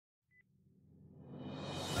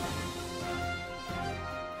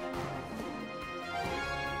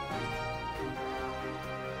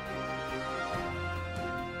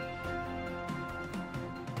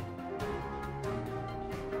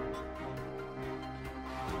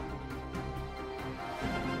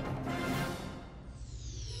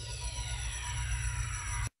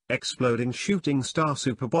exploding shooting star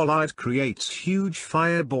Superbolide creates huge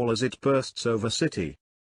fireball as it bursts over city.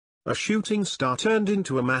 A shooting star turned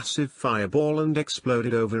into a massive fireball and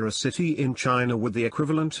exploded over a city in China with the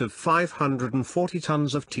equivalent of 540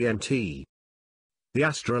 tons of TNT. The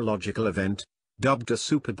astrological event, dubbed a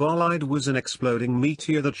Superbolide, was an exploding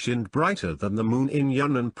meteor that shined brighter than the moon in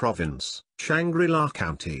Yunnan Province, Shangri-La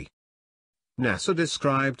County. NASA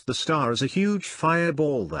described the star as a huge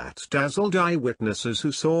fireball that dazzled eyewitnesses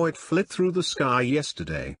who saw it flit through the sky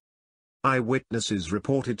yesterday. Eyewitnesses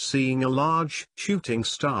reported seeing a large shooting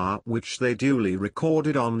star which they duly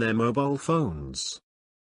recorded on their mobile phones.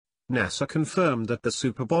 NASA confirmed that the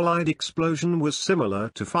Superbolide explosion was similar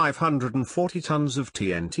to 540 tons of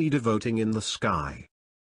TNT devoting in the sky.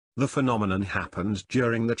 The phenomenon happened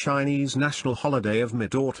during the Chinese national holiday of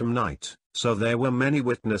Mid-Autumn Night, so there were many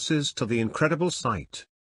witnesses to the incredible sight.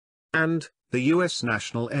 And, the U.S.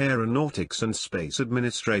 National Aeronautics and Space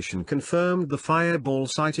Administration confirmed the fireball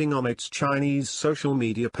sighting on its Chinese social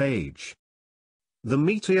media page. The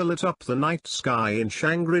meteor lit up the night sky in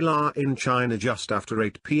Shangri-La in China just after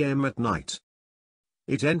 8 p.m. at night.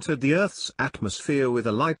 It entered the Earth's atmosphere with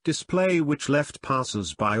a light display which left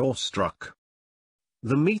passers-by awestruck.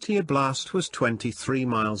 The meteor blast was 23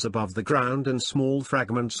 miles above the ground and small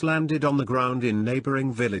fragments landed on the ground in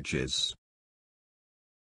neighboring villages.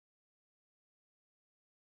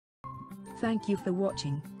 Thank you for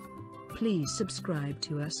watching. Please subscribe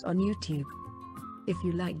to us on YouTube. If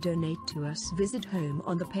you like, donate to us, visit home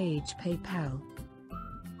on the page PayPal.